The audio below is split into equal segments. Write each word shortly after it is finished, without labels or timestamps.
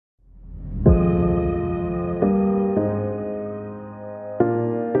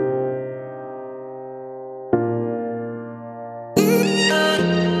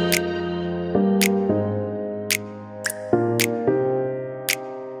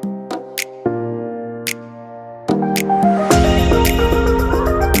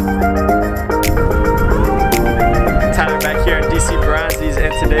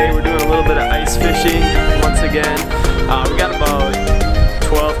today. We're doing a little bit of ice fishing once again. We got about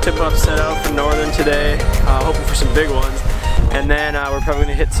 12 tip-ups set out for northern today, hoping for some big ones. And then we're probably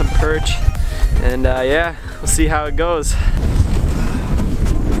gonna hit some perch. And yeah, we'll see how it goes.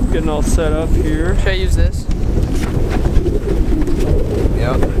 Getting all set up here. Should I use this?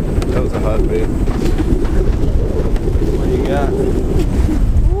 Yep, that was a hot bait. What do you got?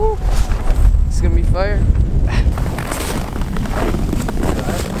 Woo. It's gonna be fire.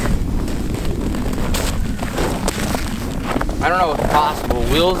 I don't know if it's possible.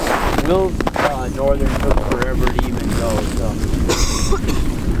 Will's northern took forever to even go, so.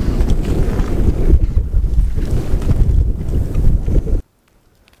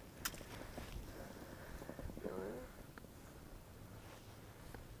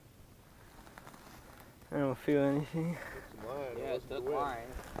 I don't feel anything. Yeah, it's the line.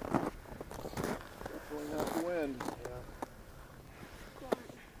 Pulling out the wind.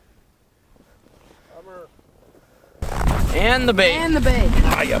 And the bait. And the bait.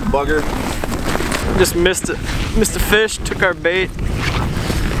 Ah, you bugger. Just missed a fish. Took our bait.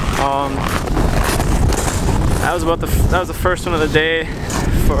 That was the first one of the day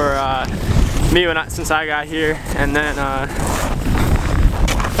for me since I got here, and then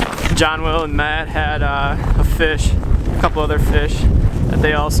John, Will, and Matt had a fish, a couple other fish that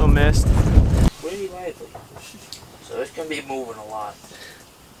they also missed. Pretty lightly. So it's gonna be moving a lot.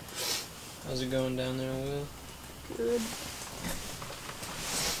 How's it going down there, Will? Good.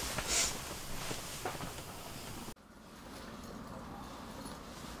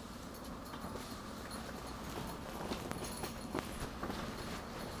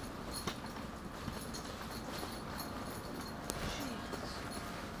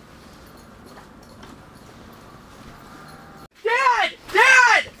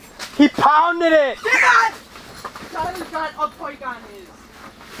 Dad! He pounded it! Dad! Tyler's got a pike on his.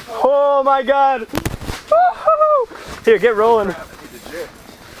 Oh my God! Woo-hoo! Here, get rolling.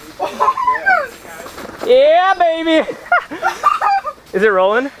 Yeah, baby! Is it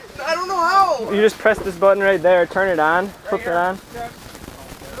rolling? I don't know how. You just press this button right there, turn it on, flip it on.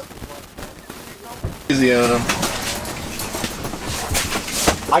 Easy on him.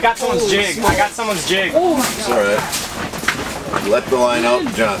 I got someone's jig. I got someone's jig. It's alright. Let the line out,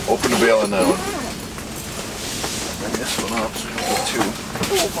 John. Open the bail on that one. Bring this one up so we don't get two.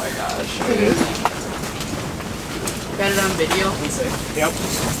 Oh my gosh. Okay. Got it on video? Yep.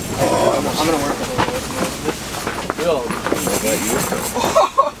 I'm gonna work with it. I got you.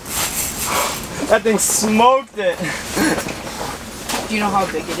 That thing smoked it. Do you know how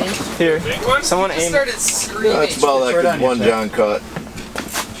big it is? Here, someone He aim. started screaming. That's about like right the on your one check. John caught.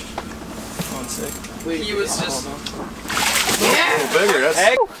 One sec. He was just. A little bigger. That's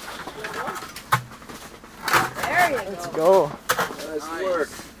Hey, There you let's go. go. nice work.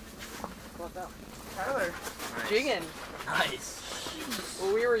 Tyler, jigging. Nice.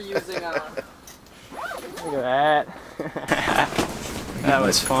 Well, we were using Look at that. That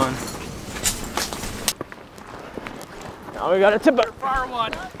was fun. Now we got a tip up. far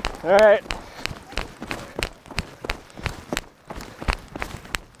one. All right.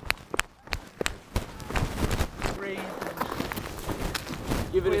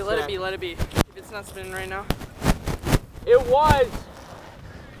 Give it Wait, a let sec. it be, let it be. If it's not spinning right now. It was.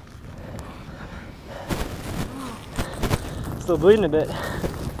 Still bleeding a bit.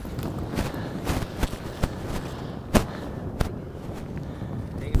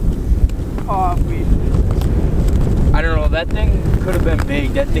 Oh, I don't know, that thing could have been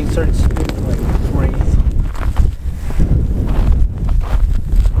big. That thing started spinning like crazy.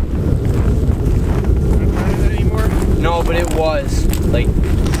 Anymore? No, but it was like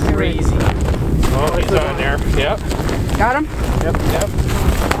crazy. Oh, he's on there. Yep. Got him? Yep.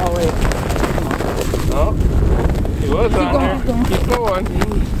 Oh wait. Oh, He was on there. Keep going.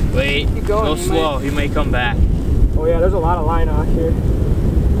 Wait, Keep going, go he slow. He may come back. Oh yeah, there's a lot of line out here.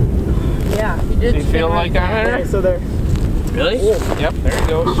 Yeah, he did. Do you feel like on there? it? So there. Really? Yep, there you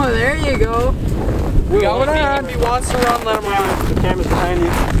go. Oh, there you go. Going on. If he wants to run, let him run. The camera's behind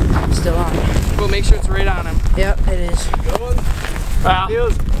you. Still on. But make sure it's right on him. Yep, it is. Wow.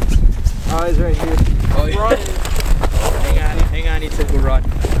 Oh, he's right here. Oh, yeah. Run. Hang on, he took a run.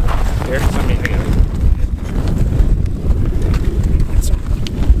 Here, let me get him. Get some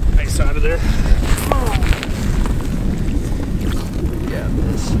ice out of there. Yeah,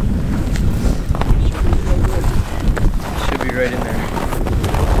 this should be right in there.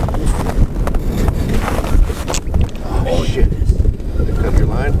 oh shit. Did they cut your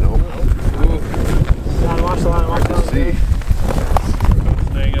line? No. Watch the line, watch the line. See.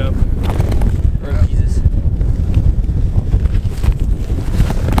 There you go. Or Jesus.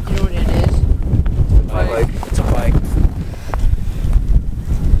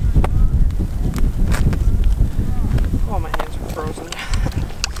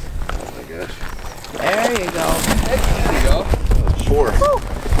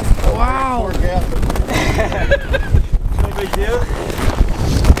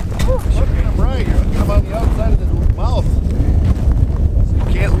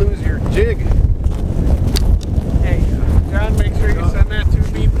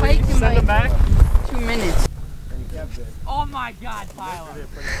 pile up.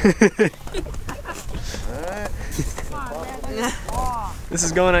 This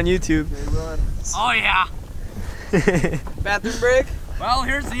is going on YouTube. Oh yeah. Bathroom break? Well,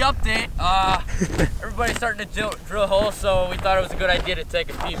 here's the update. Everybody's starting to drill holes, so we thought it was a good idea to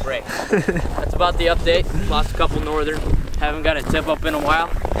take a pee break. That's about the update. Lost a couple northern. Haven't got a tip up in a while.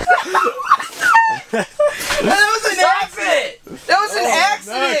 That was an accident! That was an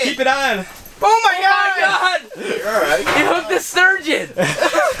accident! No, keep it on. Oh my god! You're alright. He hooked the sturgeon!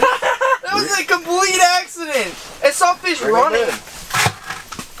 That was a complete accident! I saw fish running.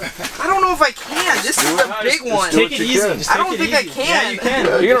 I don't know if I can. This is a big one. Take it easy. I don't think I can. Yeah, you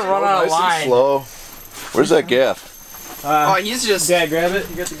can. You're gonna run out of Nice and line. slow. Where's that gaff? Oh, he's just. Dad, grab it.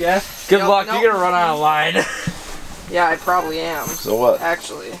 You got the gaff? Good Nope, luck, nope. you're gonna run out of line. Yeah, I probably am. So what?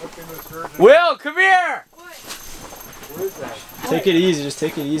 Actually. Will, come here! Take it easy. Just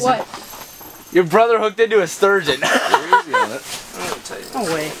take it easy. What? Your brother hooked into a sturgeon. You're easy on it. I'm gonna tell you.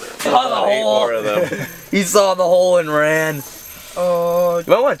 No way. Saw the Eight hole. more of them. He saw the hole and ran. Oh,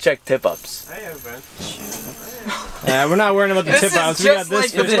 You might want to check tip ups. Yeah, we're not worrying about the This tip is outs. We got just this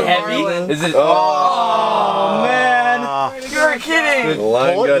like fish. Is it heavy? Marlin. Is it? Oh, man. you're kidding! The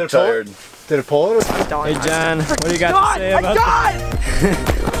line Pull it? got Did it pull it? tired. Did it pull it? Hey John, what do you got to say about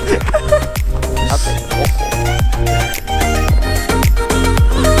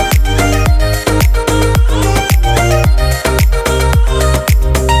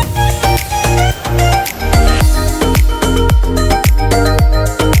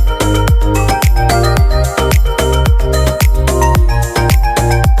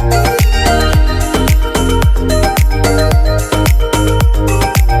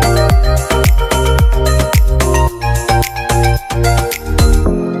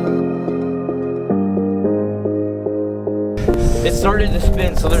It started to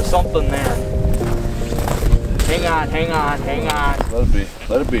spin, so there's something there. Hang on, hang on, hang on. Let it be.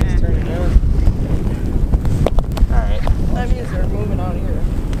 Let it be. Alright. That means they're moving out here.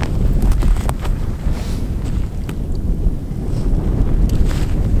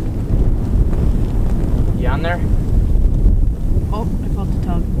 You on there? Oh, I felt the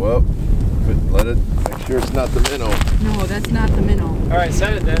tug. Well, let it. Make sure it's not the minnow. No, that's not the minnow. All right,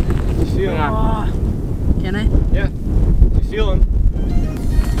 set it then. You feel Hang him? on. Can I? Yeah. You feel him?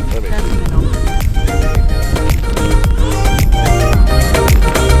 Let me. That's the minnow.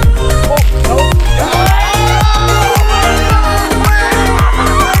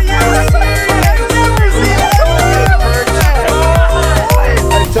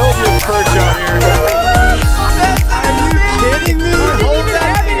 I told you it's perch out here. Are you kidding me? Hold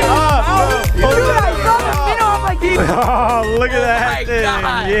that thing up. Hold that Oh, look at that my thing.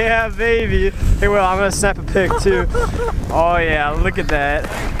 God. Yeah, baby. Hey, Will, I'm going to snap a pic, too. Oh, yeah, look at that.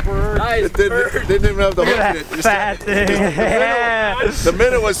 Nice. It didn't even have the Look hook at in it. that Just fat thing. Yeah. the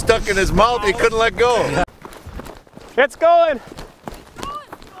minnow was stuck in his mouth. He couldn't let go. It's going.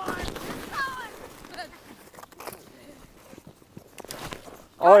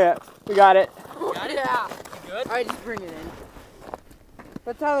 Oh, yeah. We got it. Got it? Yeah. You good? Alright, just bring it in.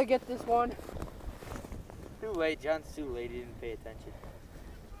 Let Tyler get this one. Too late, John's too late. He didn't pay attention.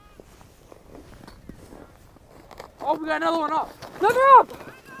 Oh, we got another one up. Another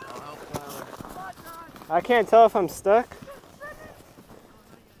up! I can't tell if I'm stuck.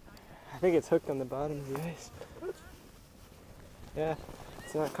 I think it's hooked on the bottom of the ice. Yeah,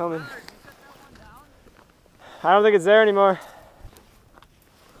 it's not coming. I don't think it's there anymore.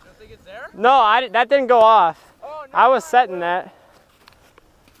 You don't think it's there? No, that didn't go off. Oh, no. I was setting that.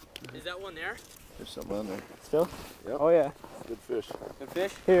 Is that one there? There's something on there. Still? Yep. Oh yeah. Good fish. Good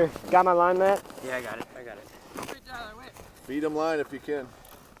fish? Here, got my line mat? Yeah, I got it. I got it. Feed him line if you can.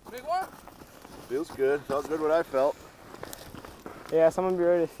 Big one? Feels good. Felt good what I felt. Yeah, someone be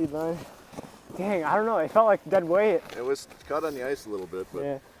ready to feed line. Dang, I don't know. It felt like dead weight. It was caught on the ice a little bit, but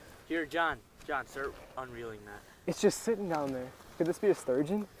Yeah. Here, John. John, start unreeling that. It's just sitting down there. Could this be a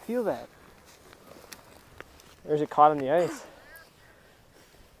sturgeon? Feel that. Or is it caught on the ice?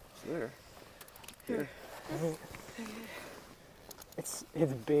 it's there.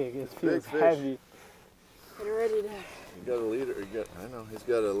 It's big. It It's feels big fish. heavy. Get ready to. He got a leader. I know. He's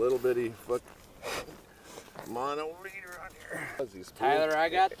got a little bitty mono leader on here. Tyler, I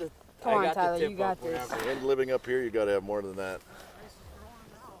got the. Come I on, got Tyler, the you tip got up this. whenever. And living up here, you got to have more than that.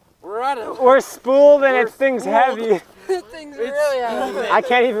 We're out of. We're spooled and it thing's heavy. This thing's really heavy. I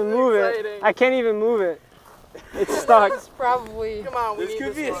can't even move it. I can't even move it. It's stuck. It's probably. Come on, we This need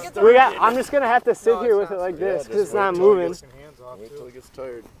could be this a one. sturgeon. I'm just gonna have to sit No, here it's with it not like Yeah, this because just it's not wait till he moving. Wait till he gets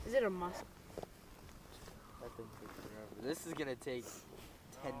tired. Is it a musk? That thing takes forever. This is gonna take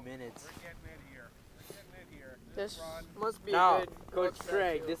 10 minutes. We're getting in here. We're getting in here. This must be No, good. Coach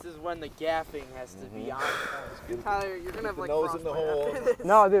Craig, this is when the gaffing has to be on. Tyler, you're gonna have like nose in the hole. frostbite after this.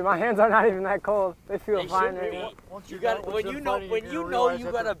 No, dude, my hands are not even that cold. They feel They fine should right be. now. You got when you know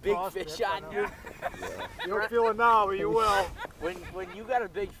you got a big fish on you. You don't feel it now, but you will. When you got a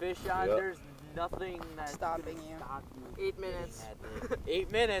big fish on, Yep. there's nothing that's Stopping gonna you. stop you. 8 minutes.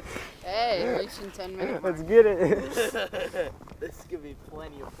 8 minutes. Hey, reaching 10 minutes. Let's get it. This could be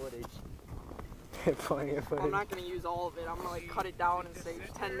plenty of footage. Plenty of I'm footage. not gonna use all of it. I'm gonna like cut it down and say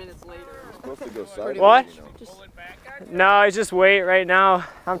 10 minutes later. Supposed to go sideways, What? you know. No, it's just wait right now.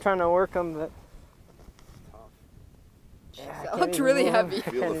 I'm trying to work them, but. Yeah, I That can't looked even really move 'em. heavy.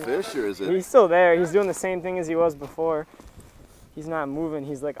 Feel the fish, or is it? He's still there. He's doing the same thing as he was before. He's not moving.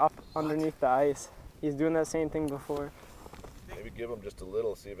 He's like up underneath the ice. He's doing that same thing before. Maybe give him just a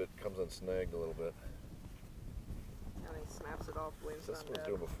little, see if it comes unsnagged a little bit. And he snaps it off, blames it That's on what Dad. it's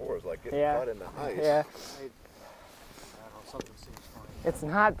doing before. It's like getting Yeah. caught in the ice. Yeah. It's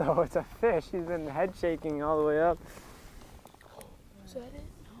not though. It's a fish. He's been head shaking all the way up. Is that it?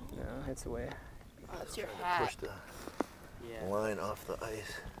 No, it's away. Oh, that's your hat. Push the Yeah. line off the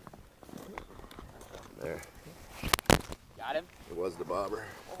ice. There. Got him? It was the bobber.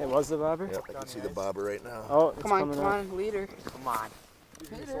 It was the bobber? Yep, I can see the bobber right now. Oh, it's Come on, coming come up. on, leader. Come on.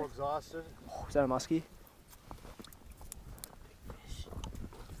 Leader. Oh, is that a muskie?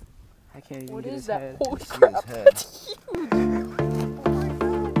 I can't even What get is his that? head. Holy See crap. his head.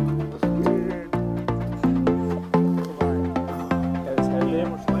 Got his head there.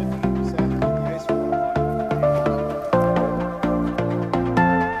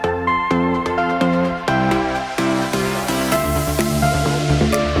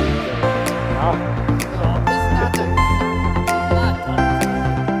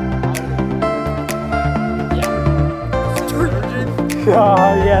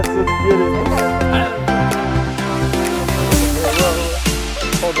 Oh, yes, let's get it.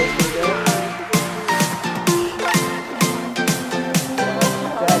 Hold this one down.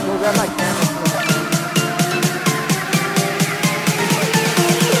 Dad, go grab my camera.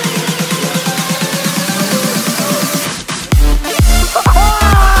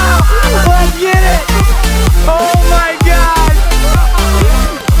 Let's get it! Oh my God!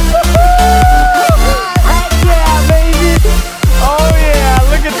 Heck yeah, baby! Oh yeah,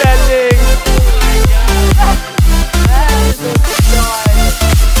 look at that thing! That is a stud!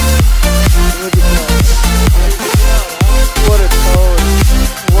 Look at that. What a toad.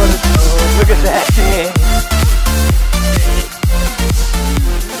 What a toad. Look at that thing.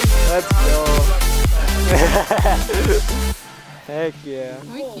 Let's go. Heck yeah.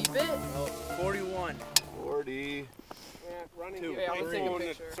 Can we keep it? 41. 40. Okay, I'm gonna take a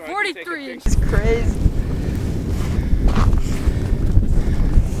picture. 43. It's crazy.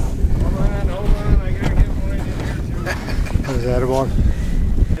 Was that a one?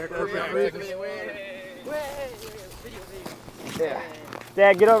 Yeah.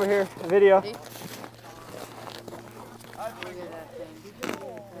 Dad, get over here. Video. Look at that thing.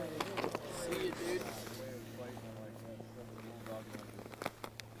 See you, dude.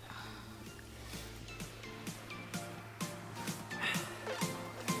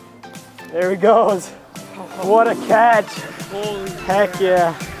 There he goes. What a catch. Heck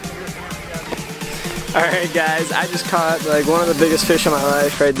yeah. Alright guys, I just caught like one of the biggest fish of my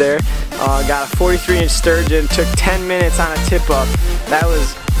life right there. Got a 43-inch sturgeon, took 10 minutes on a tip-up. That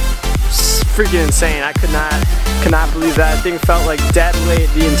was freaking insane. I could not believe that. Thing felt like dead weight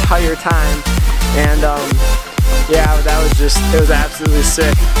the entire time. And yeah, that was just, it was absolutely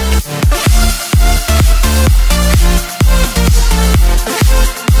sick.